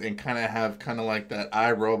mannequins and kind of have that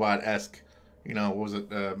iRobot-esque, what was it,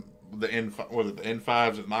 the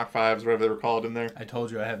N5s or Mach 5s, whatever they were called in there. I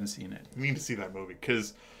told you I haven't seen it. You need to see that movie,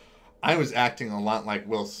 because I was acting a lot like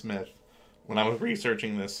Will Smith when I was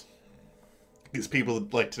researching this. These people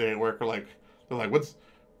today at work are what's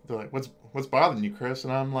bothering you, Chris?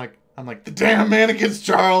 And I'm like the damn mannequins,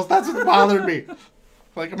 Charles. That's what bothered me.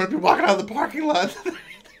 I'm gonna be walking out of the parking lot.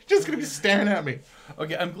 Just gonna be staring at me.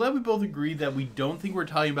 Okay, I'm glad we both agree that we don't think we're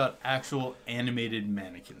talking about actual animated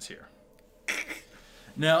mannequins here.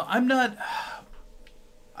 Now,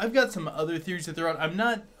 I've got some other theories to throw out. I'm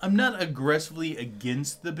not aggressively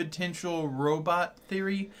against the potential robot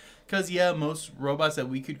theory, because most robots that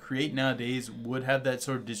we could create nowadays would have that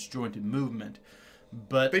sort of disjointed movement.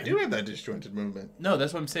 But they do have that disjointed movement. No,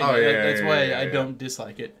 that's what I'm saying. That's why I don't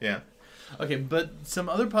dislike it. Yeah. Okay, but some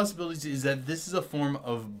other possibilities is that this is a form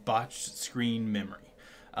of botched screen memory.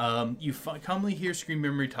 You commonly hear screen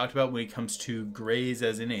memory talked about when it comes to Greys,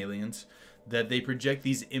 as in Aliens, that they project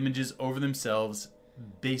these images over themselves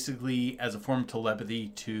basically as a form of telepathy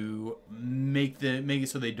to make it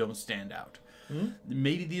so they don't stand out. Mm-hmm.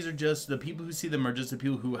 Maybe these are just the people who see them are just the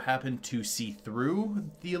people who happen to see through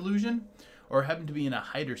the illusion, or happen to be in a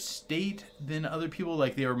higher state than other people,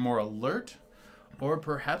 like they are more alert. Or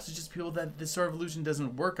perhaps it's just people that this sort of illusion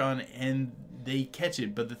doesn't work on and they catch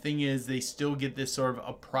it. But the thing is, they still get this sort of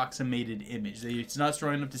approximated image. It's not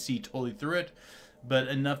strong enough to see totally through it, but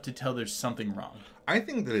enough to tell there's something wrong. I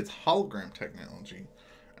think that it's hologram technology,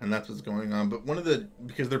 and that's what's going on. But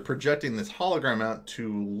because they're projecting this hologram out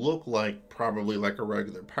to look probably like a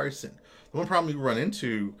regular person. The one problem you run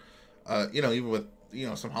into, even with,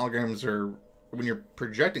 some holograms, or when you're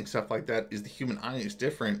projecting stuff like that, is the human eye is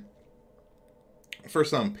different for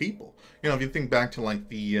some people. If you think back to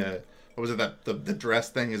the what was it, the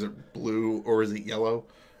dress thing, is it blue or is it yellow?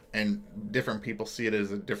 And different people see it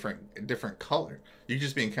as a different color. You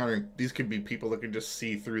just be encountering, these could be people that could just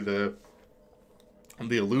see through the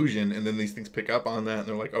illusion, and then these things pick up on that and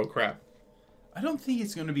they're like, oh crap. I don't think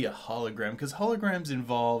it's going to be a hologram, because holograms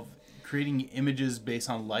involve creating images based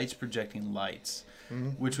on lights projecting lights,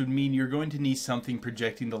 which would mean you're going to need something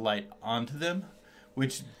projecting the light onto them,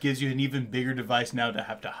 which gives you an even bigger device now to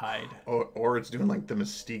have to hide. Or it's doing the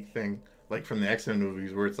Mystique thing, from the X-Men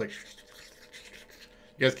movies, where it's you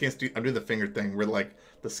guys can't see, I'm doing the finger thing where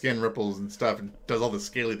the skin ripples and stuff and does all the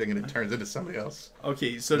scaly thing and it turns into somebody else.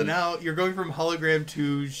 Okay, so now you're going from hologram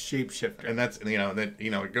to shapeshifter. And that's,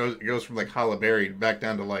 it goes from Halle Berry back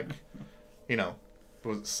down to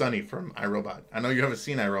was Sunny from iRobot. I know you haven't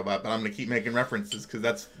seen iRobot, but I'm going to keep making references because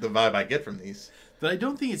that's the vibe I get from these. But I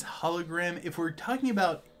don't think it's hologram. If we're talking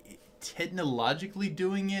about technologically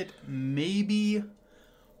doing it, maybe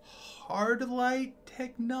hard light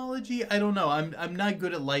technology. I don't know. I'm not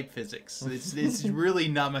good at light physics. It's really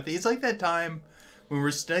not my thing. It's like that time when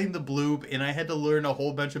we're studying the bloop and I had to learn a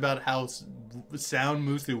whole bunch about how sound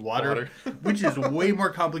moves through water. Which is way more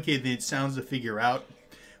complicated than it sounds to figure out.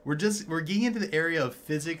 We're getting into the area of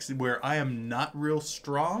physics where I am not real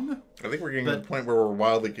strong. I think we're getting to the point where we're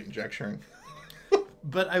wildly conjecturing.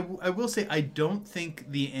 But I will say I don't think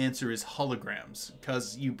the answer is holograms,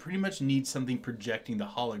 because you pretty much need something projecting the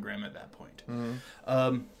hologram at that point.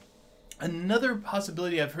 Mm-hmm. Another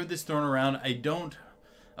possibility, I've heard this thrown around.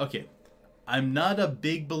 I'm not a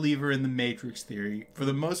big believer in the Matrix theory. For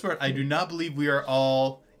the most part, I do not believe we are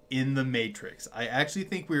all in the Matrix. I actually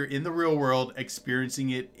think we're in the real world, experiencing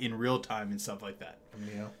it in real time and stuff like that.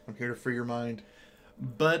 Yeah, I'm here to free your mind.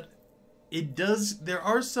 But there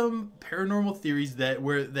are some paranormal theories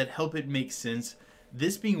that help it make sense.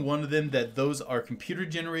 This being one of them, that those are computer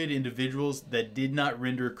generated individuals that did not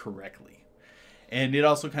render correctly. And it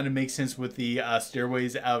also kind of makes sense with the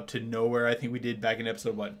stairways out to nowhere. I think we did back in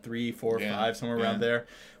episode 3, 4, 5, somewhere around there,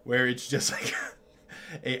 where it's just like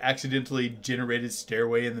a accidentally generated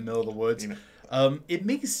stairway in the middle of the woods. It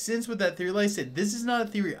makes sense with that theory. Like I said, this is not a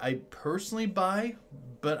theory I personally buy,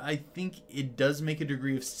 but I think it does make a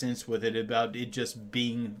degree of sense with it about it just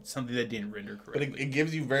being something that didn't render correctly. But it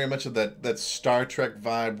gives you very much of that Star Trek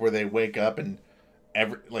vibe where they wake up and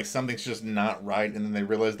something's just not right, and then they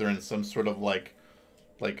realize they're in some sort of like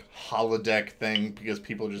holodeck thing because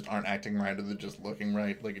people just aren't acting right or they're just looking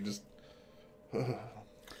right. Like it just.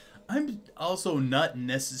 I'm also not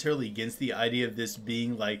necessarily against the idea of this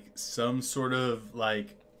being like some sort of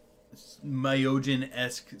like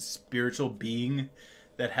Myojin-esque spiritual being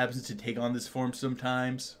that happens to take on this form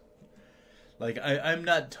sometimes. Like I'm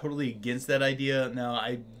not totally against that idea. Now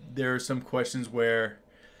there are some questions where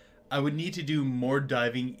I would need to do more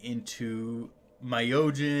diving into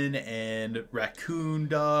Myojin and raccoon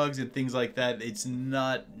dogs and things like that. It's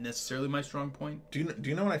not necessarily my strong point. Do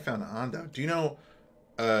you know what I found on though? Do you know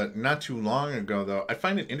not too long ago though, I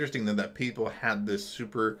find it interesting that people had this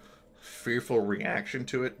super fearful reaction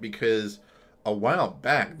to it, because a while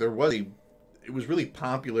back it was really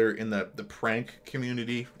popular in the prank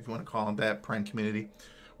community, if you want to call it that, prank community,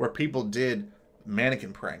 where people did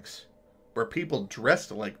mannequin pranks, where people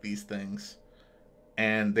dressed like these things,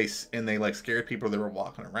 and they like scared people that were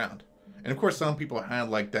walking around. And of course, some people had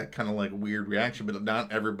like that kind of like weird reaction, but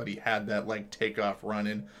not everybody had that like take off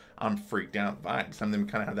running, I'm freaked out vibe. Some of them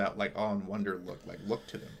kind of had that like awe and wonder look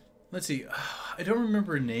to them. Let's see. I don't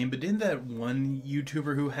remember her name, but didn't that one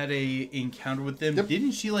YouTuber who had a encounter with them,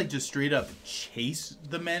 didn't she like just straight up chase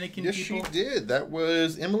the mannequin people? Yes, she did. That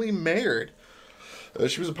was Emily Maynard.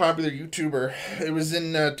 She was a popular YouTuber. It was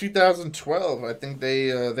in 2012. I think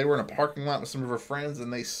they were in a parking lot with some of her friends,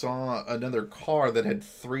 and they saw another car that had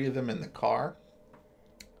 3 of them in the car,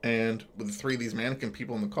 and with 3 of these mannequin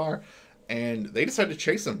people in the car, and they decided to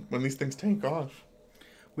chase them when these things take off.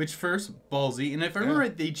 Which first, ballsy. And if I remember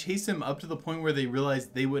right, they chased him up to the point where they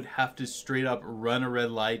realized they would have to straight up run a red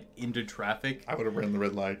light into traffic. I would have run the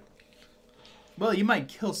red light. Well, you might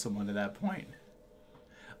kill someone at that point.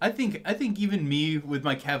 I think even me with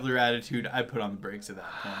my cavalier attitude, I put on the brakes at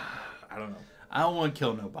that point. I don't know. I don't want to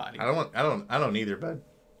kill nobody. I don't either, bud.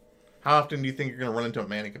 How often do you think you're gonna run into a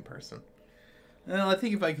mannequin person? Well, I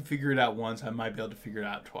think if I could figure it out once, I might be able to figure it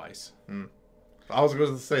out twice. I was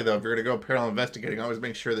going to say, though, if you're going to go parallel investigating, always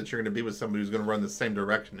make sure that you're going to be with somebody who's going to run the same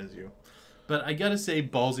direction as you. But I got to say,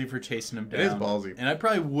 ballsy for chasing him down. It is ballsy. And I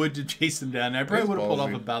probably would to chase him down. I probably would have pulled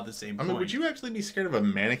off about the same point. I mean, would you actually be scared of a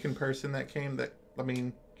mannequin person because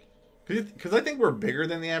I think we're bigger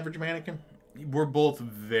than the average mannequin. We're both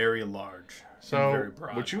very large. So, very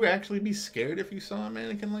broad. Would you actually be scared if you saw a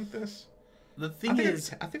mannequin like this? The thing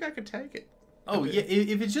is... I think I could take it. Oh, yeah,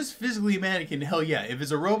 if it's just physically a mannequin, hell yeah. If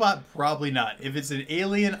it's a robot, probably not. If it's an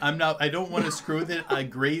alien, I don't want to screw with it.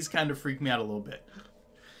 Grays kind of freak me out a little bit.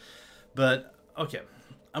 But, okay.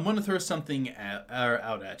 I'm going to throw something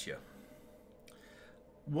out at you.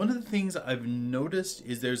 One of the things I've noticed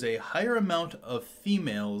is there's a higher amount of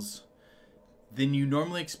females than you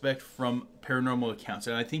normally expect from paranormal accounts.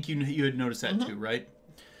 And I think you had noticed that too, right?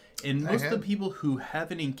 And most of the people who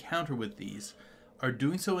have an encounter with these are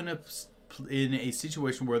doing so in a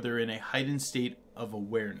situation where they're in a heightened state of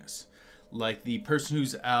awareness. Like the person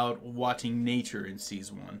who's out watching nature and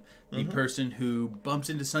sees one. The person who bumps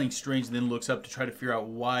into something strange and then looks up to try to figure out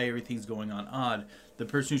why everything's going on odd. The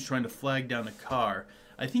person who's trying to flag down a car.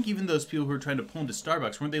 I think even those people who are trying to pull into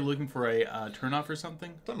Starbucks, weren't they looking for a turnoff or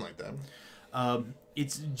something? Something like that.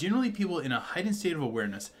 It's generally people in a heightened state of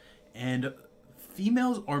awareness. And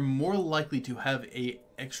females are more likely to have a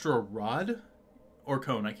extra rod or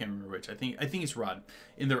cone, I can't remember which. I think it's rod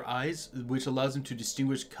in their eyes, which allows them to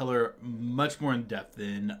distinguish color much more in depth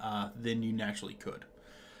than you naturally could.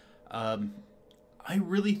 I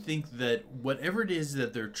really think that whatever it is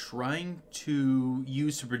that they're trying to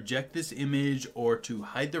use to project this image or to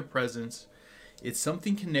hide their presence, it's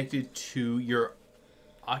something connected to your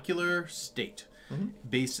ocular state.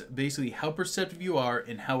 Basically how perceptive you are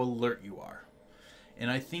and how alert you are.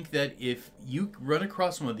 And I think that if you run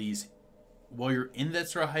across one of these while you're in that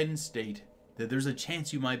sort of heightened state, that there's a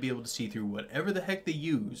chance you might be able to see through whatever the heck they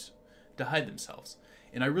use to hide themselves.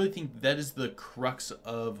 And I really think that is the crux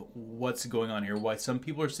of what's going on here, why some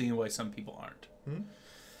people are seeing and why some people aren't.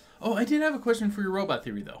 Oh, I did have a question for your robot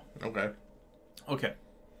theory, though. Okay.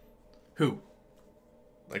 Who?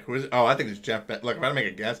 Like, who is it? Oh, I think it's Jeff Bezos. Like, if I had to make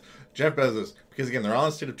a guess, Jeff Bezos. Because, again, they're all in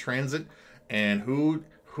a state of transit. And who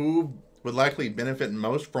would likely benefit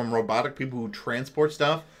most from robotic people who transport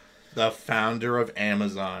stuff? The founder of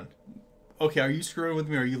Amazon. Okay, are you screwing with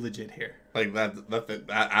me or are you legit here? Like,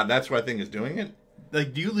 that's what I think is doing it.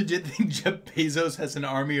 Like, do you legit think Jeff Bezos has an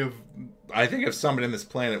army of... I think if somebody on this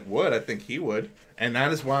planet would, I think he would. And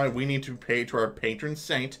that is why we need to pay to our patron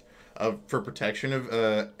saint for protection of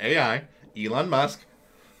AI, Elon Musk,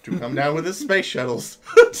 to come down with his space shuttles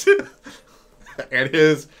and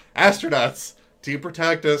his astronauts to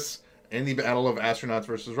protect us in the battle of astronauts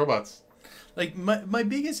versus robots. Like, my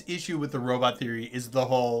biggest issue with the robot theory is the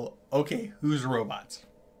whole, okay, who's robots?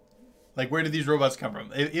 Like, where do these robots come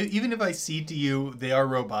from? Even if I see to you they are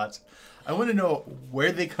robots, I want to know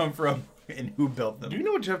where they come from and who built them. Do you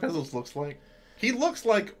know what Jeff Bezos looks like? He looks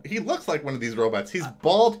like one of these robots. He's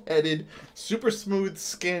bald-headed, super smooth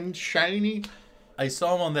skin, shiny. I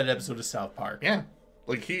saw him on that episode of South Park. Yeah.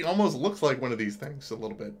 Like, he almost looks like one of these things a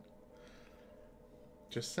little bit.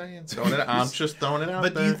 Just saying. I'm just throwing it out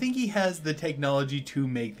there. But do you think he has the technology to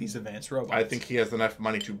make these advanced robots? I think he has enough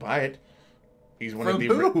money to buy it. He's one From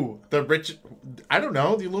of who? The rich. I don't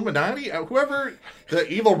know. The Illuminati? Whoever. The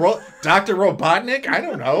evil Dr. Robotnik? I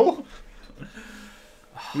don't know.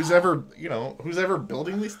 Who's ever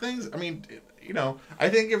building these things? I mean, I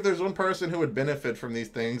think if there's one person who would benefit from these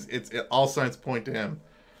things, all signs point to him.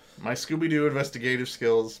 My Scooby-Doo investigative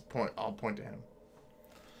skills all point to him.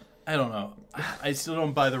 I don't know. I still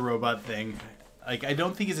don't buy the robot thing. Like, I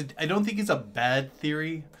don't think it's a bad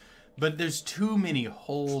theory, but there's too many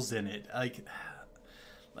holes in it. Like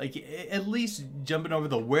at least jumping over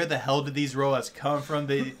where the hell did these robots come from?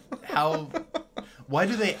 Why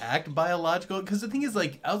do they act biological? Because the thing is,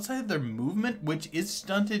 like, outside of their movement, which is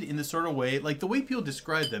stunted in the sort of way, like the way people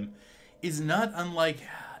describe them, is not unlike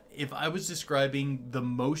if I was describing the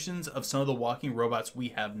motions of some of the walking robots we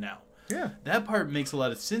have now. Yeah. That part makes a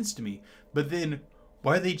lot of sense to me. But then,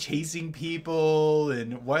 why are they chasing people?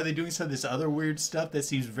 And why are they doing some of this other weird stuff that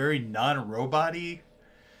seems very non-robot-y?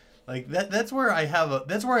 Like, that's where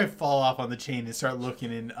I fall off on the chain and start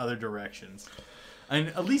looking in other directions. And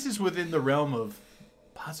at least it's within the realm of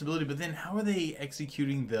possibility, but then how are they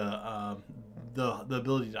executing the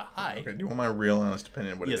ability to hide? Okay, do you want my real honest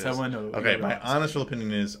opinion of what it is? Yes, I want to know. Okay, my honest real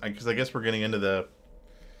opinion is, because I guess we're getting into the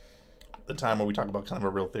time where we talk about kind of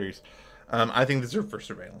our real theories. I think these are for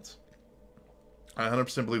surveillance. I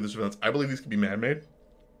 100% believe this surveillance. I believe these could be man-made.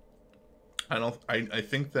 I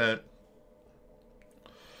think that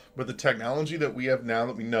with the technology that we have now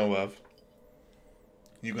that we know of,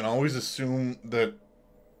 you can always assume that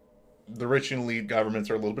the rich and elite governments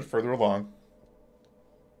are a little bit further along.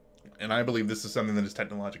 And I believe this is something that is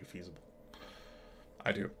technologically feasible.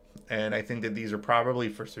 I do. And I think that these are probably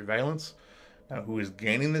for surveillance. Now, who is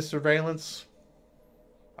gaining this surveillance?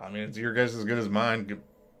 I mean, it's your guess as good as mine.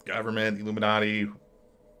 Government, Illuminati,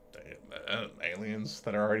 aliens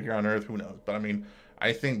that are already here on Earth. Who knows? But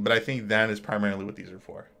I think that is primarily what these are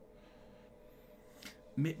for.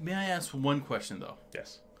 May I ask one question, though?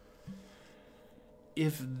 Yes.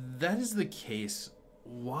 If that is the case,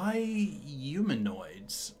 why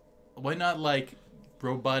humanoids? Why not, like,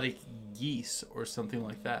 robotic geese or something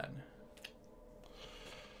like that?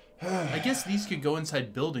 I guess these could go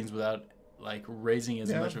inside buildings without, like, raising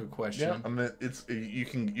as much of a question. Yeah, I mean,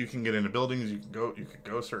 you can get into buildings. You could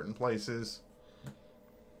go certain places.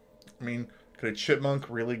 I mean, could a chipmunk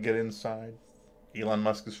really get inside Elon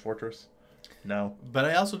Musk's fortress? No. But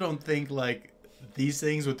I also don't think, like, these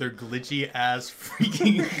things with their glitchy ass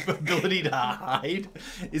freaking ability to hide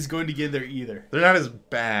is going to get there either. They're not as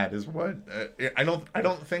bad as what I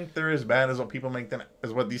don't think they're as bad as what people make them,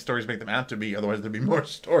 as what these stories make them out to be. Otherwise, there'd be more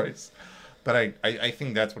stories. But I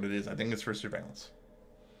think that's what it is. I think it's for surveillance.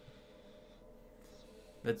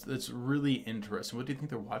 That's really interesting. What do you think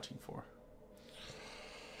they're watching for?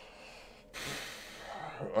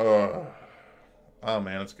 Oh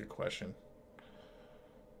man, that's a good question.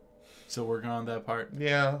 Still working on that part?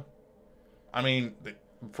 Yeah. I mean,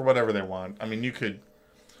 for whatever they want. I mean,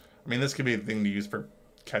 this could be a thing to use for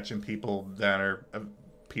catching people that are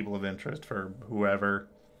people of interest for whoever.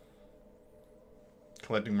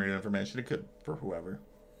 Collecting weird information. It could for whoever.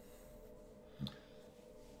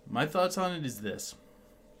 My thoughts on it is this.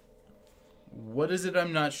 What is it?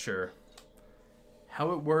 I'm not sure.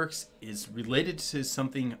 How it works is related to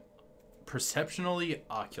something perceptionally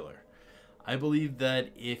ocular. I believe that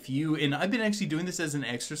if you, and I've been actually doing this as an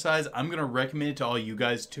exercise, I'm going to recommend it to all you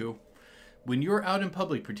guys too. When you're out in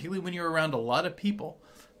public, particularly when you're around a lot of people,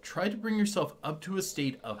 try to bring yourself up to a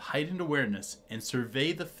state of heightened awareness and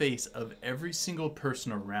survey the face of every single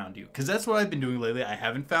person around you. Because that's what I've been doing lately. I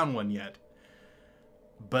haven't found one yet.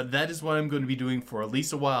 But that is what I'm going to be doing for at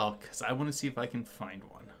least a while, because I want to see if I can find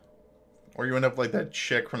one. Or you end up like that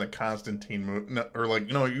chick from the Constantine movie, or like,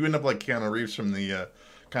 you end up like Keanu Reeves from the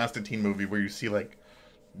Constantine movie, where you see like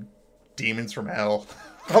demons from hell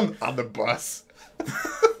on the bus.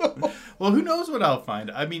 Well, who knows what I'll find?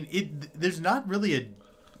 I mean, there's not really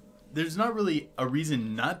a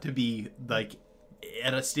reason not to be like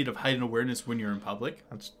at a state of heightened awareness when you're in public.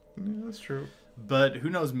 That's true. But who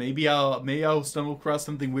knows? Maybe I'll stumble across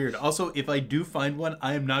something weird. Also, if I do find one,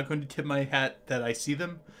 I am not going to tip my hat that I see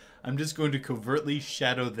them. I'm just going to covertly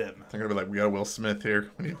shadow them. They're gonna be like, we got Will Smith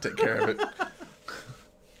here. We need to take care of it.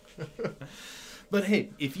 But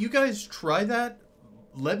hey, if you guys try that,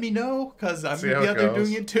 let me know, because I'm going to be out there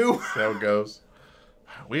doing it too. See how it goes.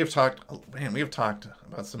 We have talked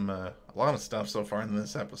about some a lot of stuff so far in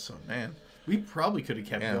this episode, man. We probably could have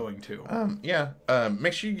kept going too.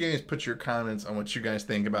 Make sure you guys put your comments on what you guys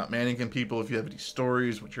think about Mannequin People. If you have any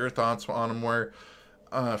stories, what your thoughts on them were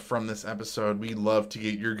from this episode. We'd love to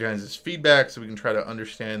get your guys' feedback so we can try to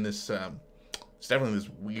understand this. It's definitely this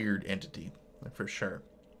weird entity, for sure.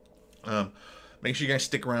 Make sure you guys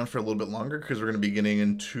stick around for a little bit longer, because we're going to be getting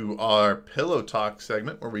into our Pillow Talk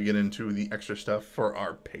segment, where we get into the extra stuff for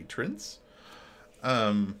our patrons.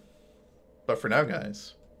 But for now,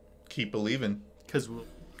 guys, keep believing.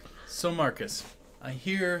 So, Marcus, I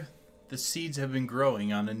hear the seeds have been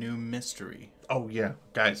growing on a new mystery. Oh, yeah.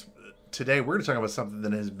 Guys, today we're going to talk about something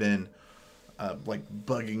that has been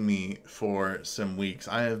bugging me for some weeks.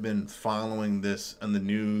 I have been following this on the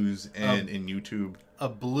news and in YouTube. A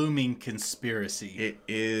blooming conspiracy. It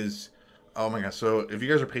is. Oh my gosh. So if you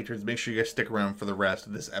guys are patrons, make sure you guys stick around for the rest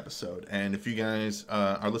of this episode. And if you guys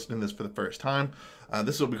are listening to this for the first time,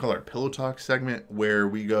 this is what we call our Pillow Talk segment, where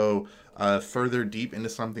we go further deep into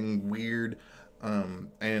something weird. And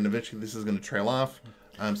eventually this is going to trail off.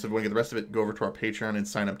 So if you want to get the rest of it, go over to our Patreon and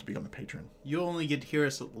sign up to become a patron. You'll only get to hear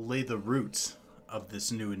us lay the roots of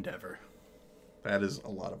this new endeavor. That is a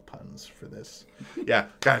lot of puns for this. Yeah,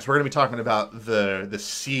 guys, we're going to be talking about the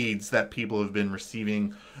seeds that people have been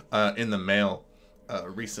receiving in the mail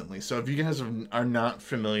recently. So if you guys are not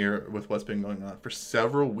familiar with what's been going on, for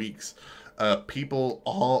several weeks, people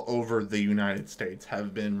all over the United States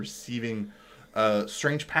have been receiving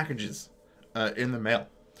strange packages in the mail.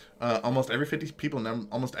 Almost every 50 people in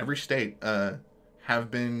almost every state have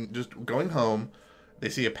been just going home. They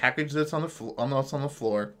see a package that's on the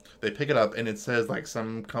floor. They pick it up, and it says like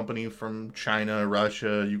some company from China,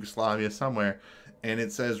 Russia, Yugoslavia, somewhere, and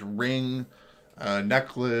it says ring,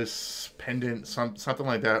 necklace, pendant, something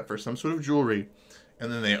like that for some sort of jewelry.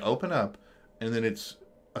 And then they open up, and then it's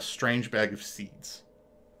a strange bag of seeds.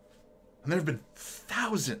 And there have been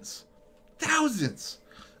thousands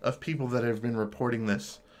of people that have been reporting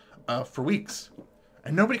this for weeks.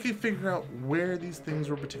 And nobody could figure out where these things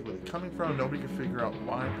were particularly coming from. Nobody could figure out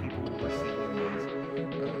why people were receiving